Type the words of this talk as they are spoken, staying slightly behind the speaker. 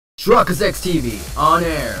Xenoverse TV on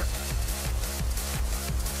air.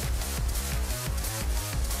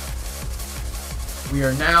 We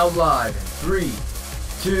are now live in 3,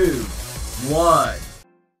 2, 1.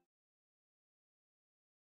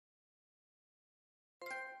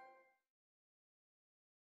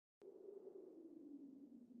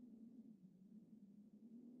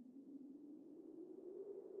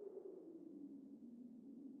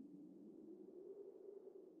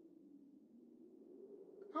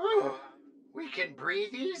 Oh, we can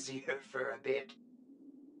breathe easier for a bit.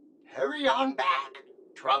 Hurry on back.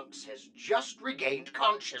 Trunks has just regained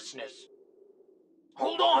consciousness.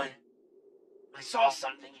 Hold on! I saw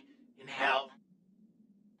something in hell.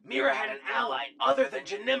 Mira had an ally other than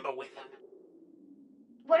Janemba with them.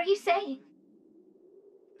 What are you saying?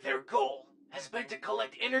 Their goal has been to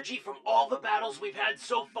collect energy from all the battles we've had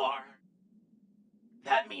so far.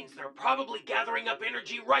 That means they're probably gathering up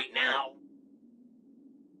energy right now.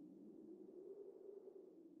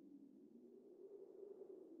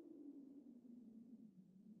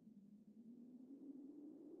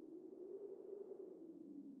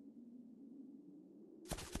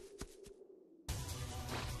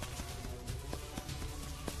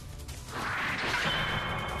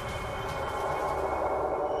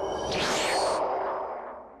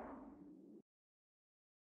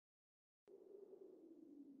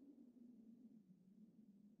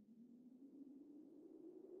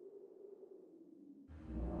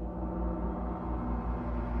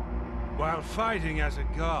 While fighting as a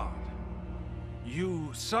god,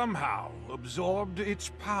 you somehow absorbed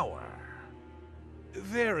its power.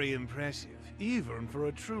 Very impressive, even for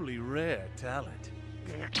a truly rare talent.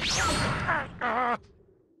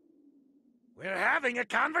 We're having a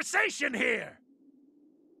conversation here!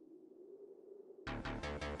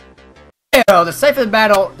 Yo, decisive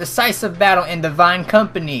battle in Divine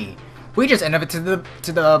Company. We just entered to the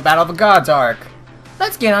Battle of the Gods arc.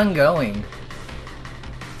 Let's get on going.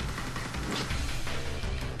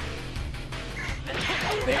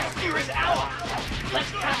 There's Mira's ally!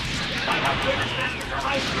 Let's find out where this master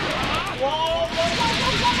hides. Whoa, whoa!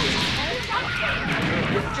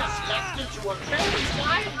 You've just left into a very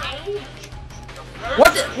wide range.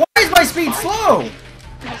 Why is my speed slow?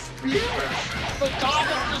 This Xenoverse, the god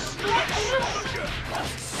of destruction!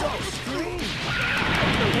 So strange.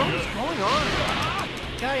 What is going on?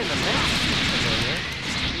 The guy in the mask is familiar.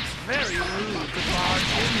 It's very rude to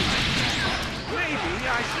barge in like that. Maybe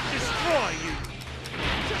I should destroy you.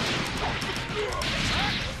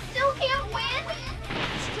 Still can't win?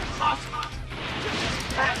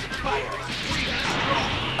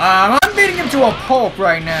 I'm beating him to a pulp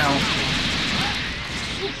right now.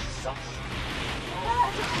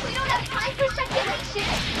 We don't have time for speculation.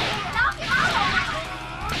 Knock him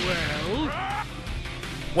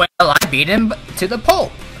out! Well, I beat him to the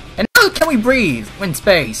pulp. And now can we breathe in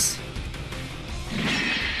space?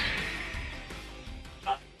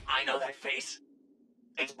 I know that face.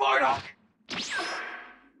 It's Bardock.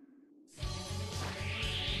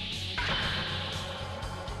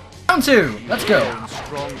 Round 2, let's go.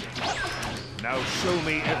 Stronger. Now show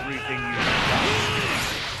me everything you've got.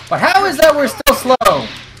 But how is that we're still slow?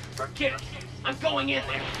 Forget it. I'm going in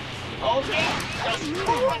there. Okay? Just ruin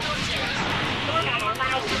your chance. You're not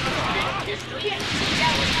allowed to commit history.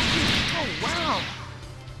 Oh, wow.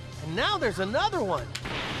 And now there's another one.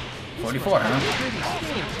 44, huh? Pretty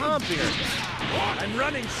skinny Tom beard. I'm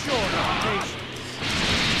running short on patience.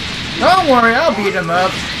 Don't worry, I'll beat him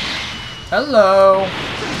up. Hello.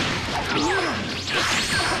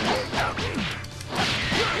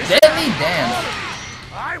 Deadly dance.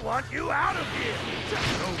 I want you out of here.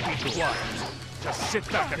 Don't be quiet. Just sit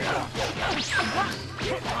back and watch.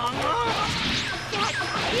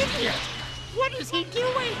 Idiot! What is he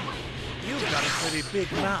doing? You've got a pretty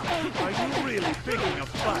big mouth. Are you really picking a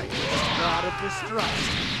fight? Not a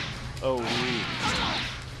distrust. Oh, really?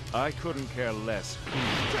 I couldn't care less.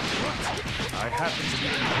 I happen to be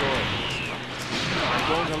enjoying this. I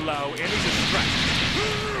won't allow any distraction.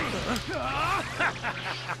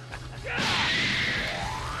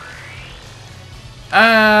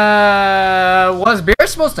 Was Bear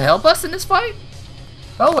supposed to help us in this fight?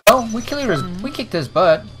 Oh well, we kicked his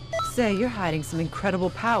butt. Say, you're hiding some incredible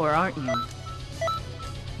power, aren't you?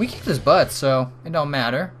 We kicked his butt, so it don't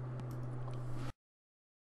matter.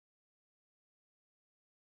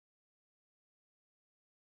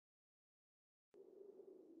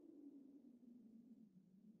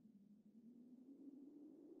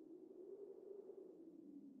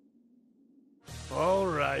 All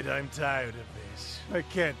right, I'm tired of this. I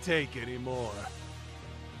can't take any more.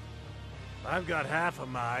 I've got half a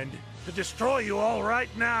mind to destroy you all right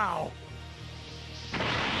now.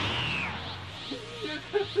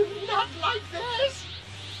 Not like this!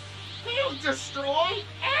 He'll destroy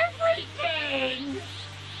everything!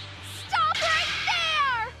 Stop right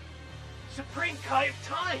there! Supreme Kai of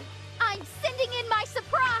Time! I'm sending in my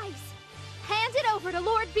surprise! Hand it over to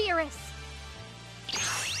Lord Beerus!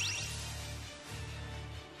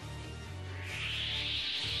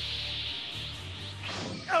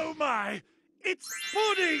 Oh my! It's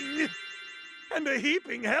pudding! And a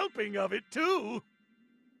heaping helping of it, too!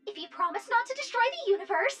 If you promise not to destroy the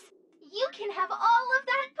universe, you can have all of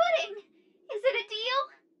that pudding! Is it a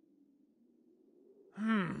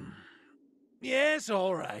deal? Yes,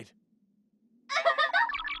 all right.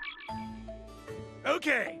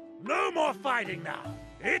 Okay, no more fighting now.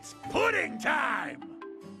 It's pudding time!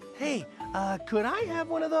 Hey, could I have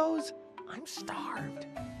one of those? I'm starved.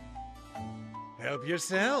 Help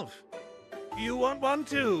yourself. You want one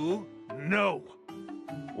too? No.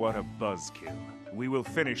 What a buzzkill. We will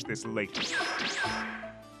finish this later.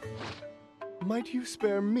 Might you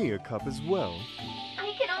spare me a cup as well?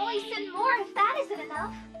 I can always send more if that isn't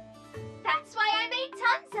enough. That's why I made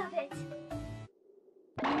tons of it.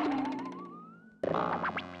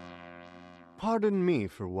 Pardon me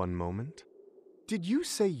for one moment. Did you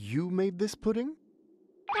say you made this pudding?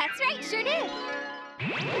 That's right, sure did.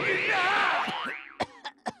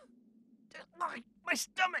 My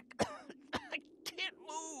stomach! I can't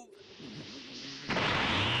move!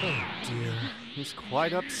 Oh dear, he's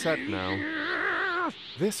quite upset now.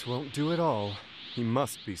 This won't do at all. He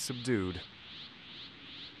must be subdued.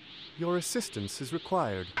 Your assistance is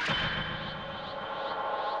required.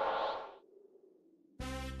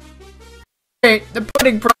 Great, the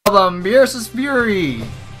pudding problem, Beerus' fury.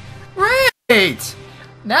 Great!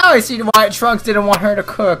 Now I see why Trunks didn't want her to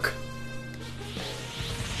cook.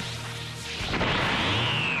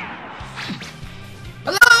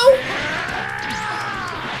 Hello?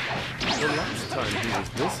 The last time he was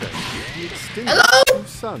this angry, he extinguished Hello? 2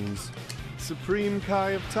 suns. Supreme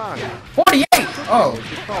Kai of Time. 48! Oh.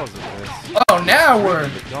 Because of this. Oh, now we're...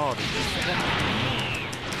 The god of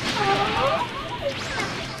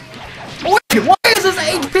Wait, why is this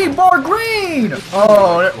HP bar green?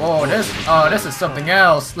 This is something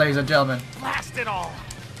else, ladies and gentlemen. Blast it all!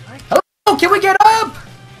 Hello, can we get up?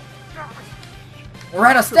 We're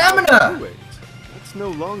out of stamina. Wait, it's no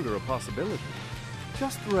longer a possibility.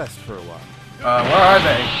 Just rest for a while. Where are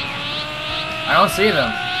they? I don't see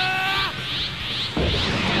them.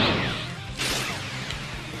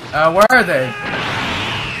 Where are they?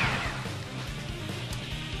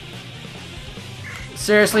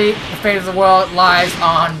 Seriously, the fate of the world lies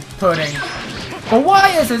on pudding. But why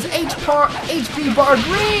is his HP bar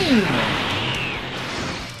green?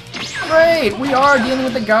 Great, we are dealing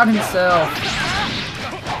with the god himself.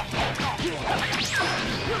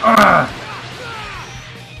 Ugh.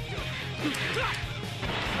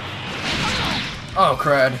 Oh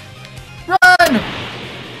crud. Run!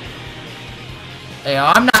 Hey,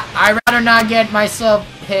 I'd rather not get myself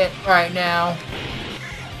hit right now.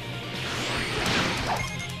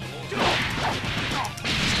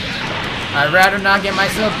 I'd rather not get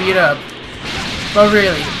myself beat up. But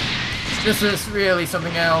really, this is really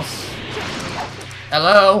something else.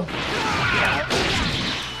 Hello?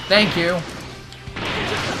 Thank you.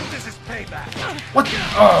 This is payback. What the?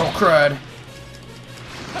 Oh, crud.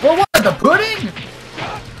 For what? The pudding?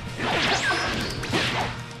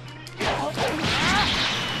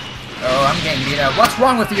 Oh, I'm getting beat up. What's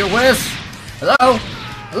wrong with you, Wiz? Hello?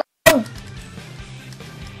 Hello?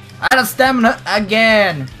 Out of stamina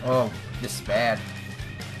again. Oh, this is bad.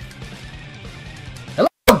 Hello?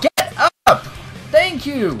 Get up! Thank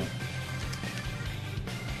you.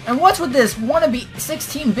 And what's with this wannabe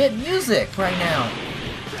 16-bit music right now?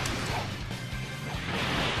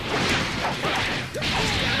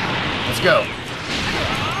 Let's go.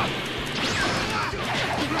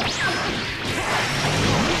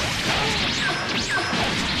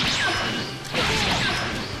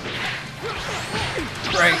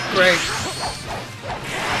 Great, great.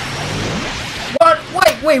 What?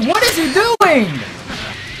 Wait, what is he doing?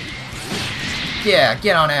 Yeah,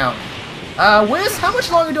 get on out. Wiz, how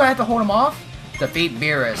much longer do I have to hold him off? Defeat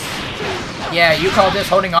Beerus. Yeah, you call this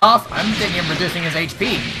holding off? I'm thinking of reducing his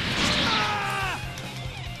HP.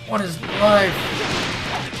 What is life?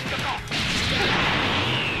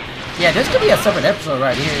 Yeah, this could be a separate episode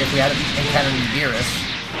right here if we had encountered Beerus.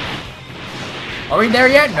 Are we there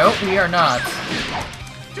yet? Nope, we are not.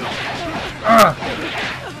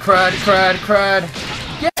 Crud, crud, crud.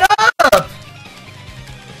 Get up!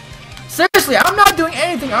 Seriously, I'm not doing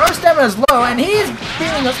anything. Our stamina is low, and he's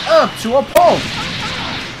beating us up to a pulp.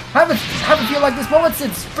 Haven't feel like this moment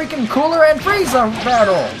since freaking Cooler and Frieza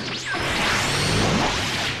battle.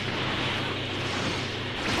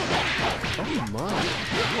 My,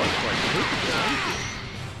 you are quite capable.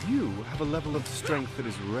 You have a level of strength that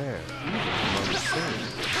is rare, even among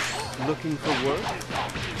saints. Looking for work?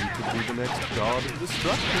 You could be the next god of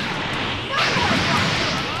destruction.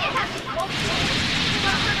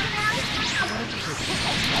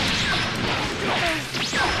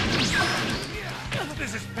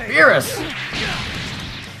 This is pain. Beerus!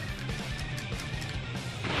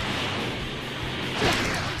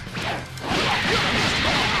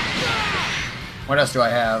 What else do I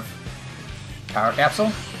have? Power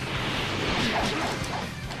capsule?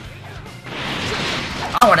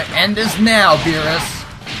 I want to end this now, Beerus!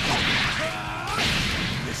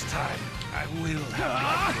 This time, I will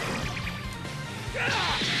have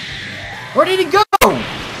Where did he go?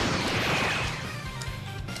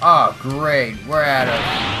 Oh, great. We're at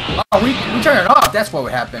it. Oh, we turned it off. That's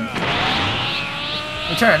what happened.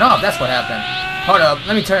 We turned it off. That's what happened. Hold up.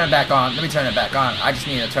 Let me turn it back on. Let me turn it back on. I just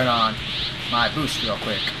need to turn on my boost real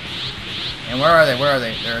quick. And where are they? Where are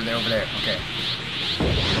they? They're over there. Okay.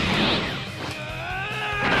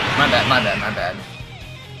 My bad, my bad, my bad.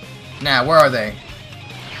 Now, where are they?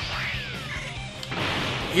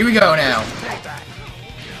 Here we go now.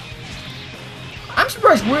 I'm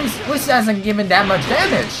surprised Whis hasn't given that much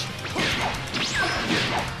damage.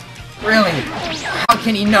 Really? How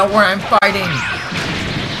can he know where I'm fighting?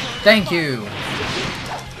 Thank you.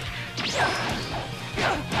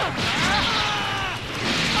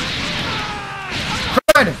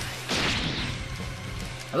 Fred!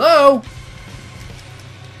 Hello?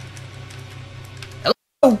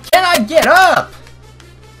 Hello? Can I get up?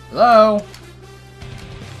 Hello?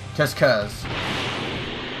 Just cuz.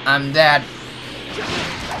 I'm that.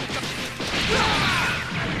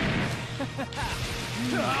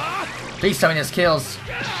 Please tell me this kills.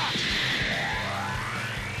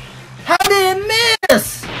 How did it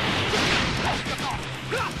miss?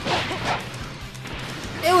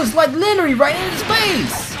 It was like literally right in his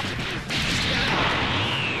face.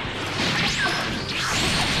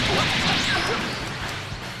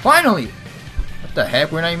 Finally! What the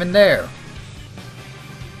heck? We're not even there.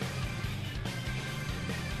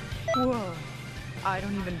 Whoa. I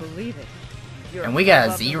don't even believe it. You're And we got a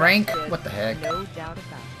above Z the rank? rest, kid. What the heck? No doubt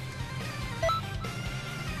about it.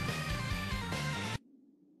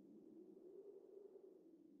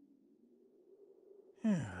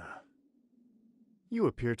 You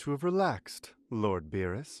appear to have relaxed, Lord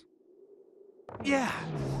Beerus. Yeah,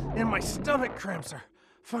 and my stomach cramps are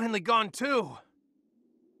finally gone too.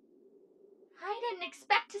 I didn't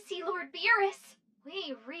expect to see Lord Beerus.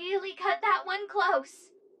 We really cut that one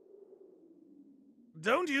close.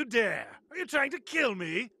 Don't you dare! Are you trying to kill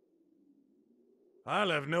me? I'll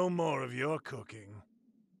have no more of your cooking.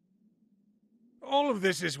 All of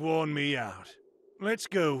this has worn me out. Let's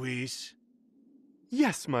go, Whis.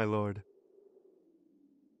 Yes, my lord.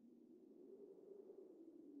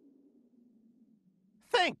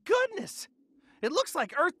 Thank goodness! It looks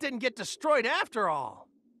like Earth didn't get destroyed after all.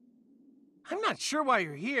 I'm not sure why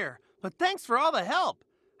you're here, but thanks for all the help.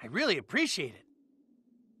 I really appreciate it.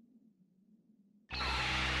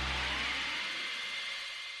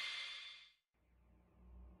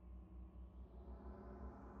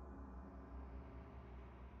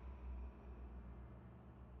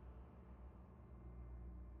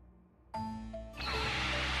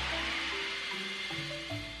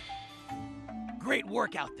 Great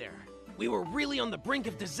work out there. We were really on the brink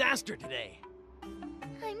of disaster today.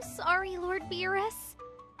 I'm sorry, Lord Beerus.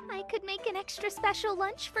 I could make an extra special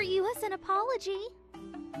lunch for you as an apology.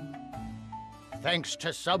 Thanks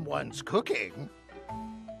to someone's cooking.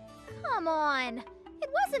 Come on. It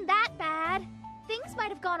wasn't that bad. Things might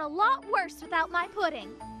have gone a lot worse without my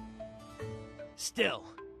pudding. Still,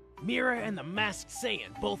 Mira and the Masked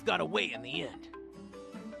Saiyan both got away in the end.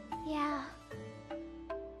 Yeah.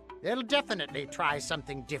 They'll definitely try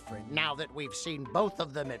something different now that we've seen both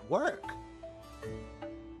of them at work.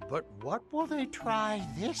 But what will they try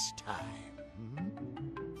this time? Hmm?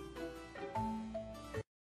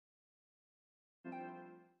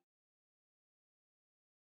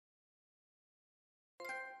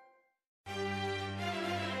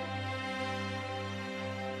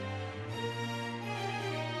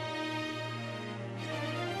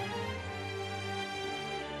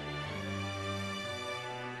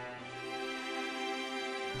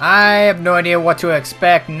 I have no idea what to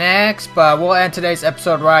expect next, but we'll end today's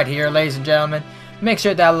episode right here, ladies and gentlemen. Make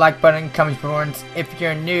sure that like button comes important. If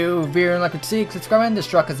you're new, viewer and like to see, subscribe and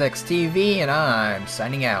Destructix TV, and I'm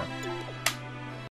signing out.